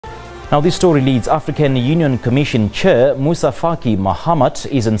Now, this story leads African Union Commission Chair Moussa Faki Mahamat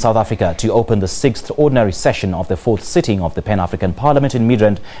is in South Africa to open the 6th ordinary session of the 4th sitting of the Pan-African Parliament in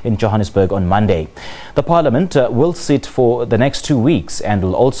Midrand in Johannesburg on Monday. The Parliament will sit for the next 2 weeks and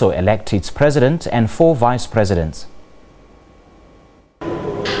will also elect its president and 4 vice presidents.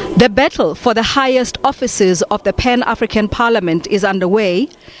 The battle for the highest offices of the Pan-African Parliament is underway.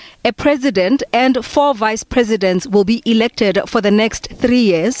 A president and 4 vice presidents will be elected for the next 3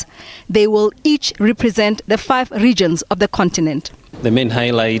 years. They will each represent the 5 regions of the continent. The main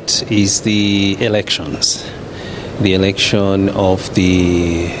highlight is the elections. The election of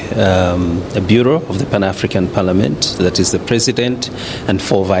the Bureau of the Pan-African Parliament, that is the president and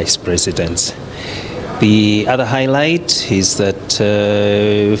 4 vice presidents. The other highlight is that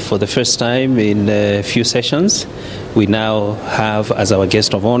for the first time in a few sessions, we now have as our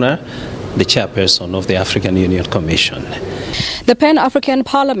guest of honor the chairperson of the African Union Commission. The Pan-African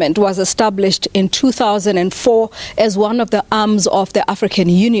Parliament was established in 2004 as one of the arms of the African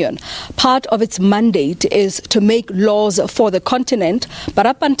Union. Part of its mandate is to make laws for the continent, but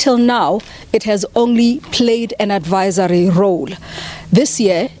up until now, it has only played an advisory role. This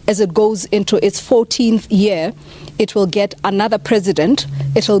year, as it goes into its 14th year, it will get another president.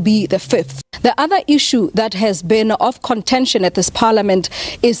 It will be the 5th. The other issue that has been of contention at this parliament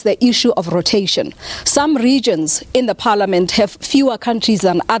is the issue of rotation. Some regions in the parliament have fewer countries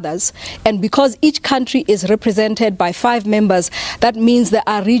than others, and because each country is represented by 5 members, that means there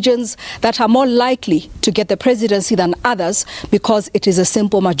are regions that are more likely to get the presidency than others because it is a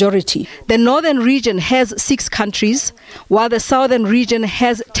simple majority. The northern region has 6 countries, while the southern region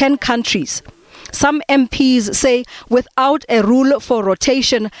has 10 countries. Some MPs say without a rule for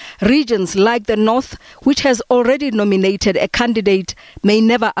rotation, regions like the North, which has already nominated a candidate, may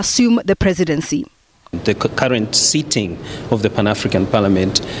never assume the presidency. The current seating of the Pan-African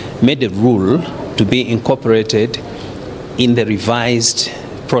Parliament made a rule to be incorporated in the revised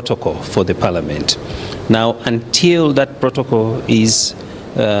protocol for the Parliament. Now, until that protocol is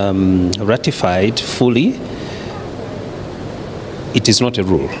ratified fully, it is not a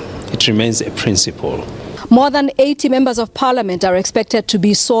rule. It remains a principle. More than 80 members of parliament are expected to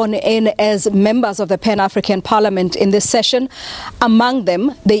be sworn in as members of the Pan-African Parliament in this session. Among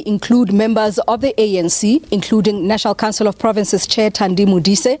them, they include members of the ANC, including National Council of Provinces Chair Thandi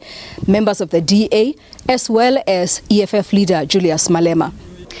Modise, members of the DA, as well as EFF leader Julius Malema.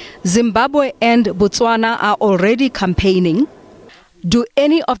 Zimbabwe and Botswana are already campaigning. Do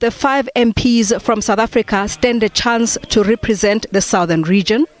any of the 5 MPs from South Africa stand a chance to represent the southern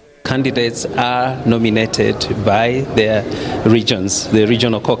region? Candidates are nominated by their regions, the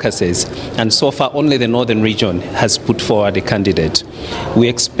regional caucuses, and so far only the northern region has put forward a candidate. We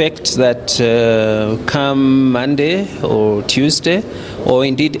expect that come Monday or Tuesday, or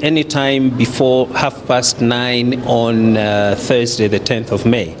indeed any time before 9:30 on Thursday, the 10th of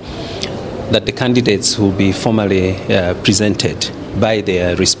May, that the candidates will be formally presented by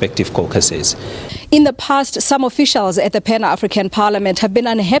their respective caucuses. In the past, some officials at the Pan-African Parliament have been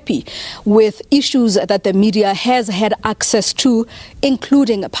unhappy with issues that the media has had access to,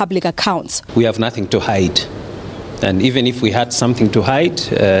 including public accounts. We have nothing to hide. And even if we had something to hide,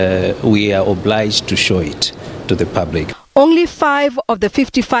 we are obliged to show it to the public. Only 5 of the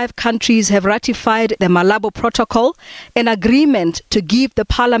 55 countries have ratified the Malabo Protocol, an agreement to give the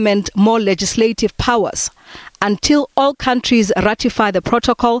parliament more legislative powers. Until all countries ratify the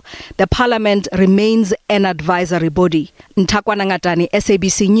protocol, the parliament remains an advisory body. Ntakwana Ngatani,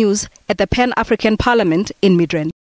 SABC News, at the Pan-African Parliament in Midrand.